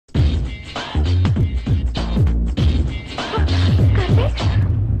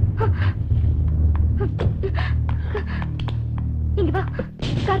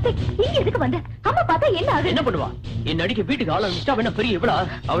என்ன பண்ணுவா? என் அடிக்க வீட்டுக்கு ஆள் அனுப்பிச்சிட்டா வேணா பெரிய இவளா?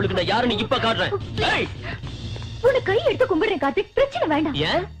 அவளுக்கு நான் யாருன்னு இப்ப காட்டுறேன். உன்னை கை எடுத்து கும்பிடுறேன் கார்த்திக், பிரச்சனை வேண்டாம்.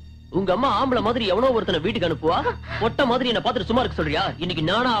 ஏன் உங்க அம்மா ஆம்பளை மாதிரி எவனோ ஒருத்தனை வீட்டுக்கு அனுப்புவா? ஒட்ட மாதிரி என்ன பாத்துட்டு சும்மா இருக்க சொல்றியா? இன்னைக்கு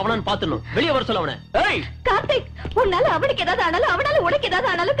நானா அவனான்னு பாத்துடணும். வெளியே வர சொல்ல அவனை. கார்த்திக், உன்னால அவனுக்கு ஏதாவது ஆனாலும் அவனால உனக்கு ஏதாவது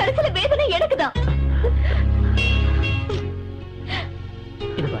ஆனாலும் கடைசியில வேதனை எனக்குதான்.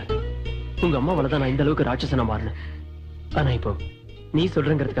 இது பாரு, உங்க அம்மாவாலதான் நான் இந்த அளவுக்கு ராட்சசனா மாறினேன். ஆனா இப்போ நீ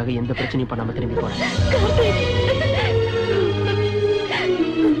சொல்றங்கிறதுக்காக எந்த பிரச்சனையும் பண்ணாம திரும்பி போறேன்.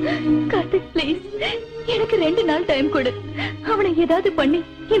 கார்த்திக் ப்ளீஸ், எனக்கு 2 நாள் டைம் கொடு. அவனை ஏதாவது பண்ணி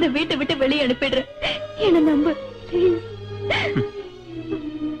இந்த வீட்டை விட்டு வெளியே அனுப்பிடுறேன். என்ன நம்பு ப்ளீஸ்.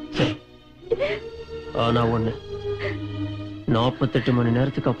 சரி, ஆனா ஒண்ணு, 48 மணி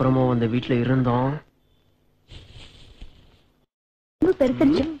நேரத்துக்கு அப்புறமா அந்த வீட்டுல இருந்தோம்.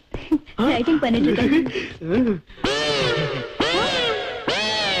 பெருசு ரைட்டிங் பண்ணிட்டு இருக்கேன்.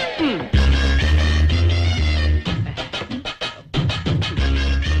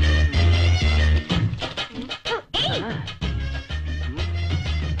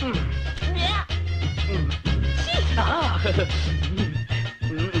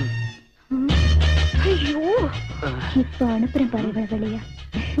 ஐயோ, இப்ப அனுப்புறேன் பாரு வெளியா.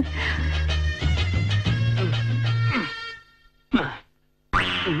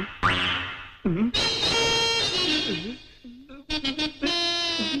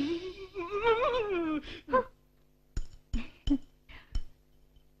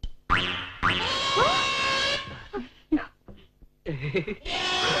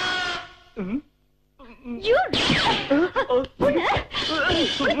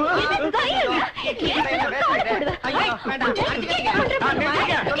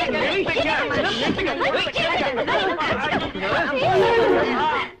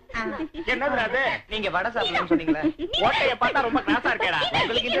 என்னது நீங்க வடை சாப்பிடணும்னு சொன்னீங்களே, ஓட்டைய பார்த்தா ரொம்ப கிளாஸா இருக்கேடா.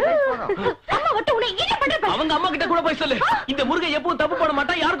 அவங்க அம்மா கிட்ட கூட போய் சொல்லு, இந்த முருகன் எப்பவும் தப்பு பண்ண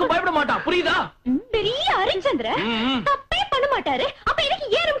மாட்டான், யாருக்கும் பயப்பட மாட்டான், புரியுதா? பெரிய அரிச்சந்திர தப்பே பண்ண மாட்டாரு. அப்ப எனக்கு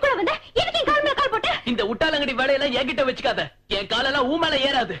ஏறும் கூட வந்த, எனக்கு என் கால் மேல கால் போட்ட. இந்த உட்டாலங்கடி வேலையெல்லாம் என்கிட்ட வச்சுக்காத. என் காலெல்லாம் ஊ மேல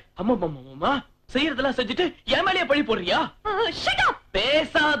ஏறாது. அம்மா அம்மா செய்யறதெல்லாம் செஞ்சுட்டு என் மேலேயே பழி போடுறியா?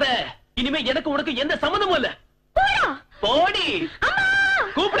 பேசாத. இனிமே எனக்கு உனக்கு எந்த சம்மந்தமும் இல்ல. போடி.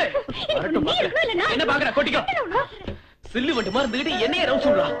 கூப்பிடு. என்ன பாக்குற? கொட்டிக்கோ. சில்லு வண்டு மறந்துகிட்டு என்னைய ரவு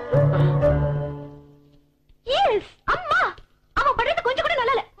சொல்றா. அம்மா, அவன் பண்றது கொஞ்சம் கூட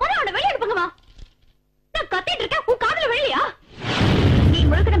நல்லா இல்ல. முதல்ல அவனை வெளியே அனுப்புங்கம்மா. நான் கத்திட்டு இருக்கேன், உன் காதுல வெளியா? நீ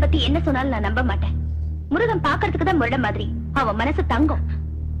முருகனை பத்தி என்ன சொன்னாலும் நான் நம்ப மாட்டேன். முருகன் பாக்குறதுக்கு தான் முருட மாதிரி, அவன் மனசு தங்கம்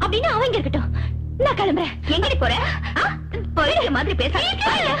அப்படின்னு அவன் இங்க இருக்கட்டும். நான் கிளம்புறேன். எங்கடி போற? போயிடுற மாதிரி பேச.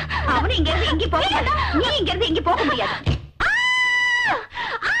 அவனு இங்க இருந்து எங்கேயும் போக மாட்டான், நீ இங்க இருந்து எங்கேயும் போக முடியாது.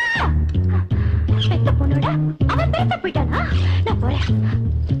 பெத்த பொண்ணோட அவன் பேச போயிட்டானா? நான் போறேன்,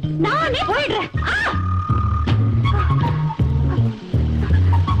 நானே போயிடுறேன்.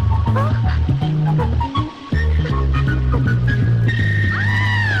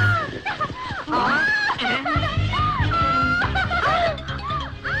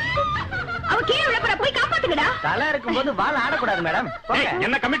 தலை இருக்கும் போது வாழ ஆடக்கூடாது மேடம்.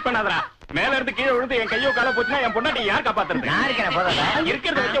 என்ன கமிட் பண்ணாதரா? மேல இருந்து கீழே விழுந்து என் கையோ கால போச்சுன்னா என் பொண்டாட்டி யார் காப்பாத்துறது? நான் இருக்கேன் போதாதா?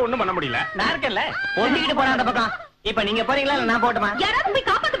 இருக்கிறத வச்சு ஒண்ணும் பண்ண முடியல. நான் இருக்கேன்ல, ஒண்டிக்கிட்டு போறேன் அந்த பக்கம். இப்ப நீங்க போறீங்களா இல்ல நான் போட்டுமா? யாராவது போய்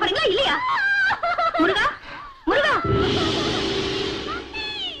காப்பாத்த போறீங்களா இல்லையா? முருகா, முருகா,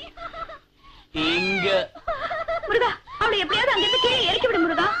 இங்க முருகா, அவளை எப்படியாவது அங்க இருந்து கீழே இறக்கி விடு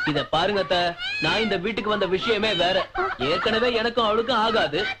முருகா. இத பாருங்க அத்த, நான் இந்த வீட்டுக்கு வந்த விஷயமே வேற. ஏற்கனவே எனக்கும் அவளுக்கும்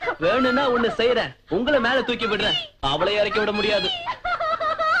ஆகாது. வேணும்னா ஒண்ணு செய்யறேன், உங்களை மேல தூக்கி விடுறேன். அவளை இறக்கி விட முடியாது.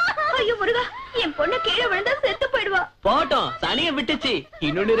 ஐயோ முருகா, என் பொண்ணு கீழே விழுந்தா செத்து போயிடுவா. போட்டோம், சனிய விட்டுச்சு.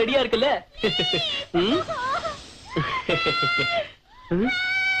 இன்னொன்னு ரெடியா இருக்குல்ல.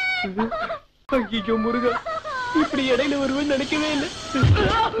 ஐயோ முருகா, இப்படி இடையில வருவேன்னு நினைக்கவே இல்லை.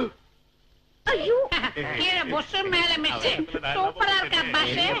 ஐயோ, கீழே பொஸ் மேல மிஸ். சூப்பரா இருக்கா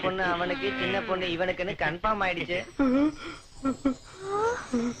பாஸ். பொண்ணு அவனுக்கு, சின்ன பொண்ணு இவனுக்குன்னு கன்ஃபார்ம் ஆயிடுச்சு.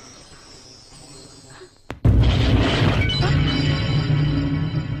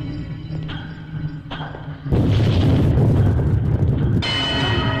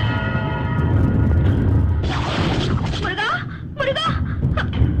 முருகா, முருகா,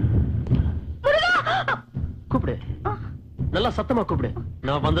 முருகா, கூப்பிடு, நல்லா சத்தமா கூப்பிடு.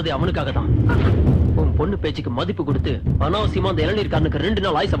 நான் வந்தது அவனுக்காக தான். உன் பொண்ணு பேச்சுக்கு மதிப்பு கொடுத்து அனாவசியமா அந்த இளநீர்காரனுக்கு 2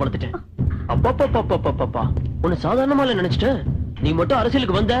 நாள் ஆயுச வளர்த்துட்டேன். அப்பா, உன்னை சாதாரணமால நினைச்சிட்டேன். நீ மட்டும்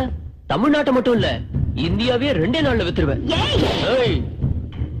அரசியலுக்கு வந்த தமிழ்நாட்டை மட்டும் இல்ல, இந்தியாவே 2 நாள்ல வித்துருவேன்.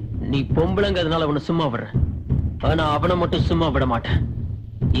 நீ பொம்பளைங்கிறதுனால அவனை சும்மா விடுற, ஆனா அவனை மட்டும் சும்மா விட மாட்டேன்.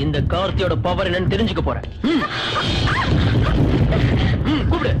 இந்த கார்த்தியோட பவர் என்னன்னு தெரிஞ்சுக்க போறேன்.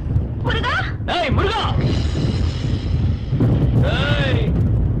 கூப்பிடு. முருகா, முருகா.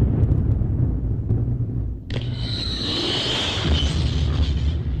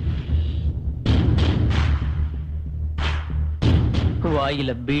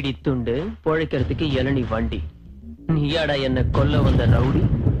 வாயில பீடி துண்டு, பொழைக்கிறதுக்கு இளநி வண்டி. நீயாடா என்ன கொல்ல வந்த ரவுடி?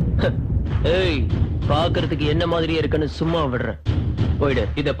 ஏய், பாக்குறதுக்கு என்ன மாதிரியே இருக்குன்னு சும்மா விடுறேன். போயிடு.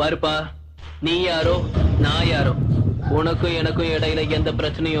 இத பாருப்பா, நீ யாரோ நான் யாரோ, உனக்கும் எனக்கும் இடையில எந்த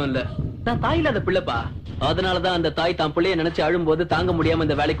பிரச்சனையும் இல்ல. நான் தாயில்லாத பிள்ளைப்பா. அதனாலதான் அந்த தாய் தான் பிள்ளைய நினைச்சு அழும்போது தாங்க முடியாம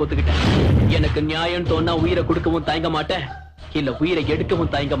இந்த வேலைக்கு ஒத்துக்கிட்டேன். எனக்கு நியாயம் தோணா உயிரை கொடுக்கவும் தயங்க மாட்டேன், இல்ல உயிரை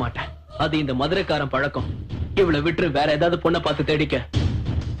எடுக்கவும் தயங்க மாட்டேன். அது இந்த மதுரைக்காரன் பழக்கம். இவ்வளவு விட்டு வேற ஏதாவது பொண்ணை பார்த்து தேடிக்க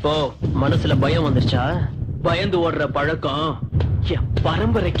போ. மனசுல பயம் வந்துருச்சா? பயந்து ஓடுற பழக்கம் என்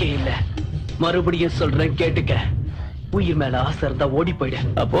பரம்பரைக்கே இல்ல. மறுபடியும் சொல்றேன் கேட்டுக்க. உயிர் மேல ஆசை இருந்தா ஓடி போயிடு.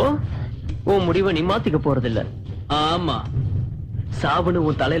 அப்போ உன் முடிவை நீ மாத்திக்க போறதில்ல. ஆமா, சாவுன்னு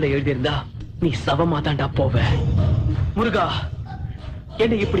உன் தலையில எழுதியிருந்தா நீ சவமா தாண்டா போவ. முருகா,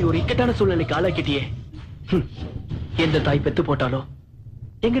 என்ன இப்படி ஒரு இக்கட்டான சூழ்நிலைக்கு ஆளாக்கிட்டியே. எந்த தாய் பெத்து போட்டாலும்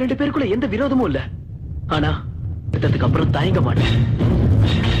எங்க 2 பேருக்குள்ள எந்த விரோதமும் இல்ல. ஆனா பெத்ததுக்கு அப்புறம் தயங்க மாட்டேன்.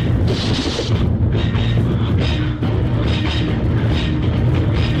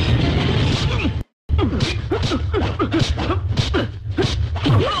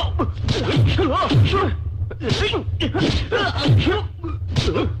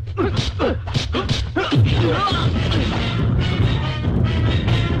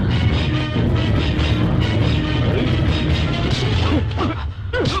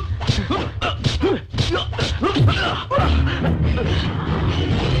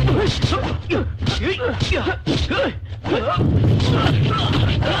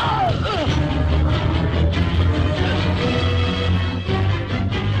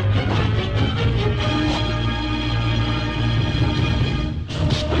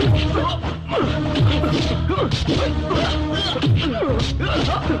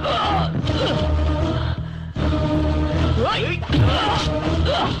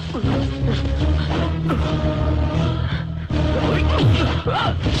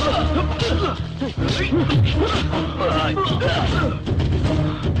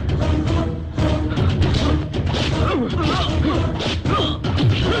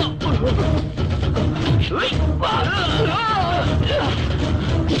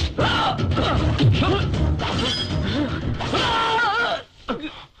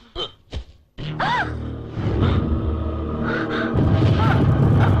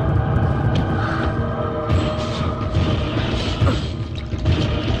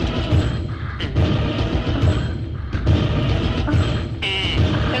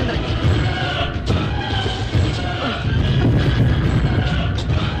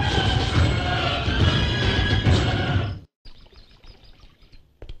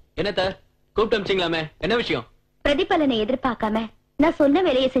 என்னத்த கூப்பிட்டு அமிச்சிங்களாமே, என்ன விஷயம்? பிரதிபலனை எதிர்பார்க்காம நான் சொன்ன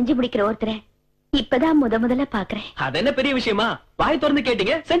வேலையை செஞ்சு முடிக்கிற ஒருத்தரை இப்பதான் முதல்ல பாக்குறேன். அது என்ன பெரிய விஷயமா? வாய் திறந்து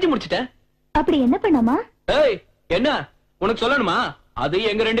கேட்டீங்க, செஞ்சு முடிச்சிட்டேன். அப்படி என்ன பண்ணாமா? ஏய், என்ன உனக்கு சொல்லணுமா? அது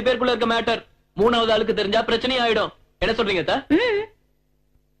எங்க 2 பேருக்குள்ள இருக்க மேட்டர். 3வது ஆளுக்கு தெரிஞ்சா பிரச்சனை ஆயிடும். என்ன சொல்றீங்க அத்த?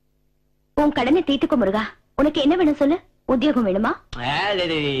 உன் கடனை தீர்த்துக்க முருகா. உனக்கு என்ன வேணும் சொல்லு. உத்தியோகம் வேணுமா?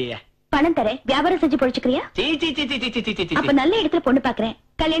 பணம் தரேன், வியாபாரம் செஞ்சு பொழைச்சுக்கிறியா? அப்ப நல்ல இடத்துல பொண்ணு பாக்குறேன்,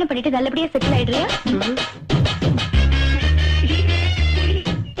 கல்யாணம் பண்ணிட்டு நல்லபடியா செட்டில் ஆயிடுறியா?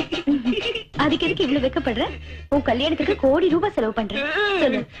 அதுக்கு எதுக்கு இவ்வளவு வெக்கப்படுற? உன் கல்யாணத்துக்கு கோடி ரூபாய் செலவு பண்றேன்.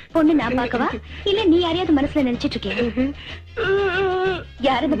 சொல்லு, பொண்ணு நான் பாக்கவா இல்ல நீ யாரையாவது மனசுல நினைச்சிட்டு இருக்கியா?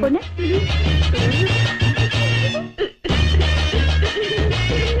 யார் அந்த பொண்ணு?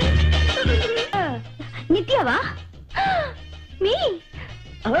 நித்யாவா? மீ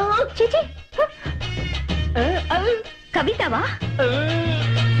கவிதாவா?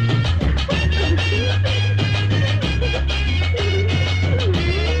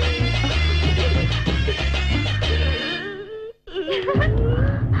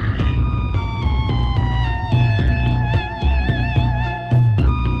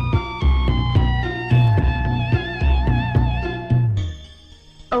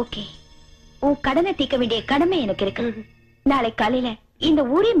 ஓகே, உன் கடனை தீர்க்க வேண்டிய கடமை எனக்கு இருக்கு. நாளை காலையில இந்த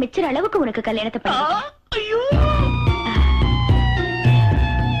ஊரே மிச்சற அளவுக்கு உனக்கு கல்யாணத்தை பண்ணி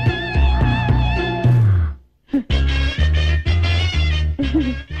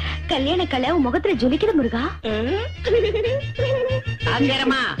கல்யாண கலை உன் முகத்துல ஜொலிக்குது முருகா.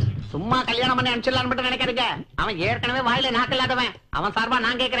 சும்மா கல்யாணம் பண்ணி அனுப்பிச்சிடலான்னு மட்டும் நினைக்கிறீங்க. அவன் ஏற்கனவே வாயில நாக்கில்லாதவன். அவன் சார்பா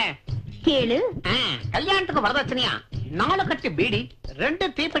நான் கேக்குறேன். கேளு. கல்யாணத்துக்கு வரதட்சணையா 4 கட்டி பீடி, 2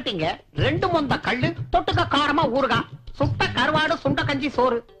 தீப்பெட்டிங்க, 2 மொந்த கள்ளு, தொட்டுக்க காரமா ஊறுகா, சுட்ட கருவாடு, சுண்ட கஞ்சி,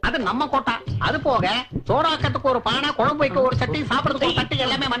 சோறு. அது நம்ம கோட்டா. அது போக சோறாக்கத்துக்கு ஒரு பானை, குழம்பு வைக்க ஒரு சட்டி, சாப்பிடறதுக்கு ஒரு தட்டு,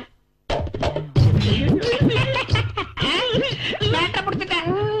 எல்லாமே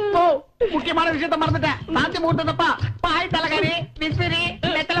முக்கியமான விஷயத்த மறந்துட்டேன். சாந்தி முகூர்த்தப்பா பாய் தலகாரி விசிறி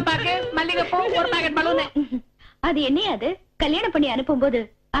வெத்தலை பாக்கு மல்லிகைப்பூ ஒரு பாக்கெட் பலூன். அது என்ன? அது கல்யாணம் பண்ணி அனுப்பும் போது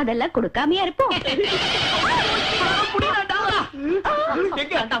அதெல்லாம் கொடுக்காமையா இருப்போம்.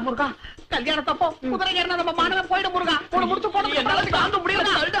 முருகா கல்யாணத்தப்போ குதிரை ஏறினா நம்ம மானவே போயிடும். முருகா ஒரு முடிச்சு போட தாங்க முடியல.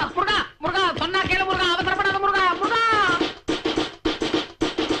 முருகா முருகா சொன்னா கேளு முருகா, அவசரப்படாத முருகா. முருகா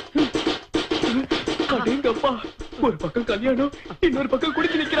அடேங்கப்பா, ஒரு பக்கம் கல்யாணம், இன்னொரு பக்கம்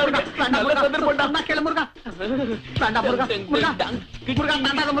குடிச்சு நிக்கிறாங்க. நல்ல சந்தர்ப்பம். கேளு முருகா. வேண்டாம் முருகா. முருகா முருகா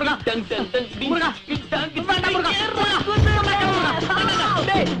வேண்டாத முருகா. முருகா வேண்டாம் முருகா.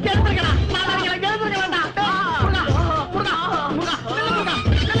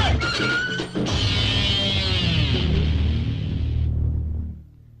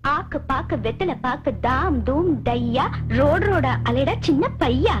 ஆக்கு பாக்கு வெத்தலை பாக்கு தாம் தூம் தையா ரோடு ரோடா அலைடா சின்ன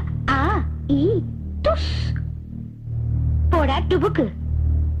பையா. ஆ ஈ துஸ் போடா டுபுக்கு.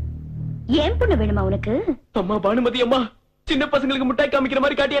 ஏன் பொண்ணு வேணுமா உனக்கு? அம்மா பானுமதி அம்மா, சின்ன பசங்களுக்கு முட்டாய் காமிக்கிற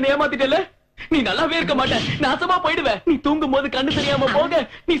மாதிரி காட்டி என்ன ஏமாத்திட்டல. நீ நல்லாவே இருக்க மாட்ட, நாசமா போயிடுவ. நீ தூங்கும் போது கண்ணு தெரியாம போக,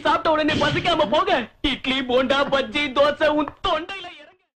 நீ சாப்பிட்ட உடனே பசிக்காம போக, இட்லி போண்டா பஜ்ஜி தோசை உன் தொண்டையில